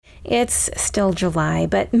It's still July,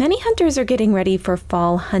 but many hunters are getting ready for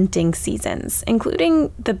fall hunting seasons,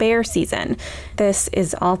 including the bear season. This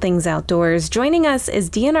is All Things Outdoors. Joining us is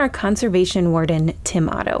DNR Conservation Warden Tim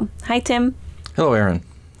Otto. Hi, Tim. Hello, Erin.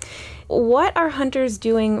 What are hunters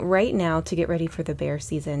doing right now to get ready for the bear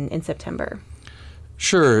season in September?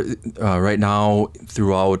 Sure. Right now,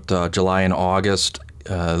 throughout July and August,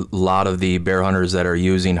 a lot of the bear hunters that are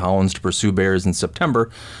using hounds to pursue bears in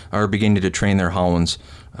September are beginning to train their hounds.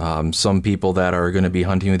 Some people that are going to be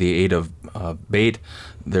hunting with the aid of bait,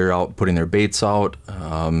 they're out putting their baits out.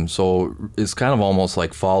 So it's kind of almost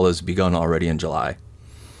like fall has begun already in July.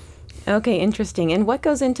 Okay, interesting. And what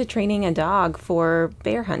goes into training a dog for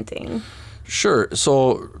bear hunting? Sure.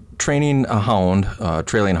 So training a hound,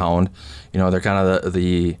 trailing hound, they're kind of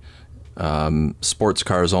the sports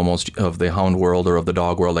cars almost of the hound world or of the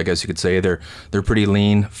dog world, I guess you could say. They're pretty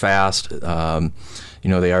lean, fast.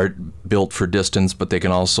 They are built for distance, but they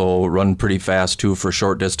can also run pretty fast too for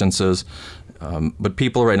short distances. But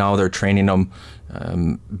people right now, they're training them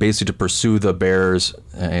basically to pursue the bears,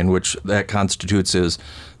 in which that constitutes is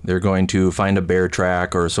they're going to find a bear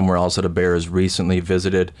track or somewhere else that a bear has recently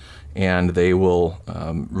visited, and they will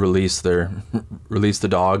release the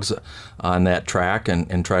dogs on that track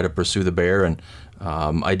and try to pursue the bear. And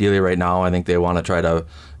ideally right now, I think they want to try to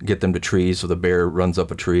get them to trees so the bear runs up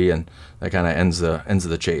a tree, and that kind of ends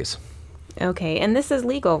the chase. Okay, and this is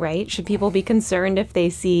legal, right? Should people be concerned if they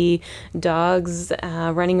see dogs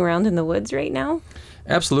running around in the woods right now?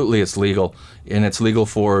 Absolutely, it's legal, and it's legal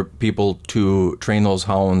for people to train those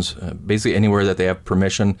hounds basically anywhere that they have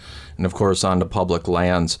permission, and of course onto public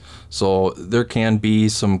lands. So there can be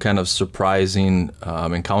some kind of surprising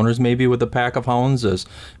encounters maybe with a pack of hounds as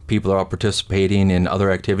people are out participating in other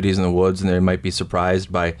activities in the woods, and they might be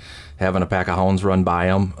surprised by having a pack of hounds run by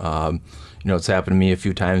them. It's happened to me a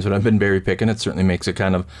few times when I've been berry picking. It certainly makes it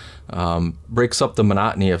kind of breaks up the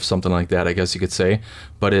monotony of something like that, I guess you could say.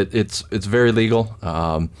 But it's very legal.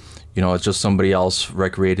 It's just somebody else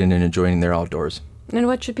recreating and enjoying their outdoors. And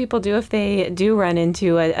what should people do if they do run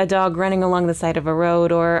into a dog running along the side of a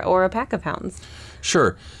road or a pack of hounds?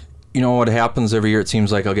 Sure. What happens every year, it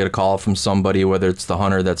seems like I'll get a call from somebody, whether it's the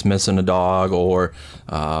hunter that's missing a dog or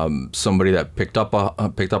somebody that picked up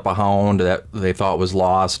a hound that they thought was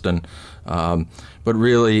lost. And but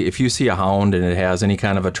really, if you see a hound and it has any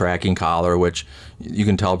kind of a tracking collar, which you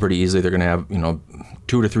can tell pretty easily, they're going to have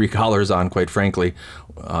 2 to 3 collars on, quite frankly.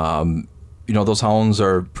 Those hounds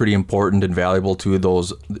are pretty important and valuable to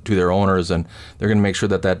their owners, and they're going to make sure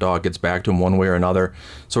that dog gets back to them one way or another.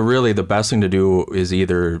 So really, the best thing to do is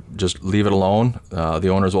either just leave it alone. The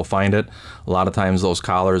owners will find it. A lot of times, those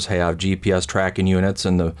collars have GPS tracking units,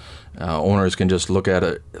 and the owners can just look at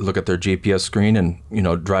their GPS screen and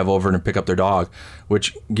drive over and pick up their dog.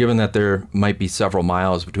 Which, given that there might be several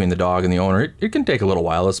miles between the dog and the owner, it can take a little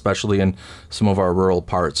while, especially in some of our rural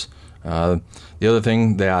parts. The other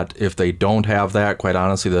thing that if they don't have that, quite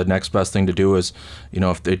honestly, the next best thing to do is,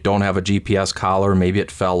 if they don't have a GPS collar, maybe it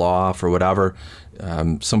fell off or whatever,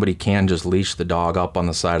 somebody can just leash the dog up on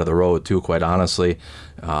the side of the road too, quite honestly.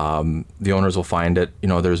 The owners will find it.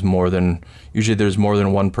 There's more than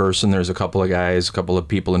one person. There's a couple of guys, a couple of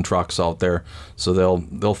people in trucks out there, so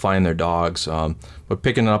they'll find their dogs. But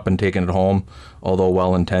picking it up and taking it home, although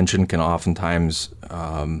well-intentioned, can oftentimes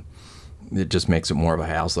it just makes it more of a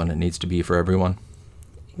hassle than it needs to be for everyone.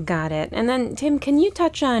 Got it. And then, Tim, can you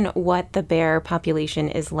touch on what the bear population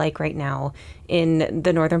is like right now in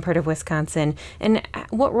the northern part of Wisconsin, and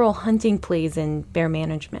what role hunting plays in bear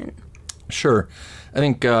management? Sure. I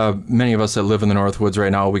think many of us that live in the Northwoods right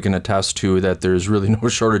now, we can attest to that there's really no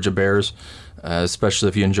shortage of bears, especially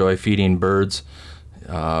if you enjoy feeding birds.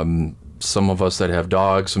 Some of us that have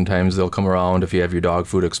dogs, sometimes they'll come around. If you have your dog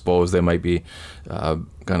food exposed, they might be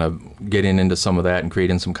kind of getting into some of that and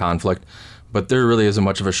creating some conflict. But there really isn't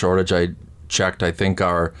much of a shortage. I checked, I think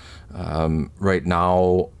right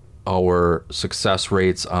now our success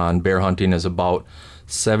rates on bear hunting is about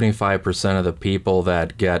 75% of the people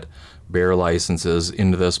that get bear licenses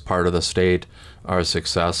into this part of the state are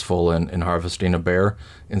successful in harvesting a bear.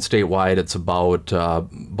 And statewide, it's about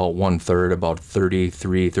 1/3, about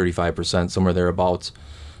 35%, somewhere thereabouts.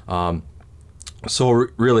 So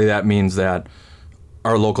really that means that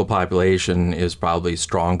our local population is probably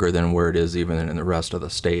stronger than where it is even in the rest of the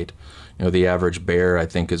state. The average bear, I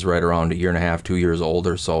think, is right around 1.5 2 years old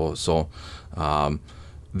or so. So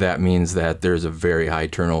that means that there's a very high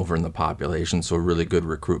turnover in the population, so really good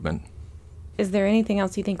recruitment. Is there anything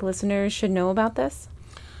else you think listeners should know about this?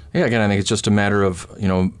 Yeah, again, I think it's just a matter of,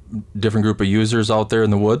 different group of users out there in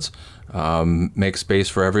the woods, make space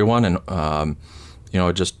for everyone, and,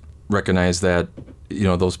 just recognize that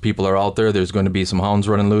those people are out there. There's going to be some hounds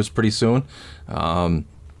running loose pretty soon.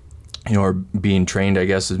 Or being trained, I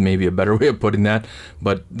guess, is maybe a better way of putting that.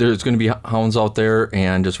 But there's going to be hounds out there,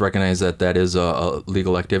 and just recognize that is a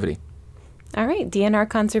legal activity. All right, DNR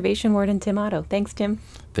Conservation Warden Tim Otto. Thanks, Tim.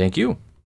 Thank you.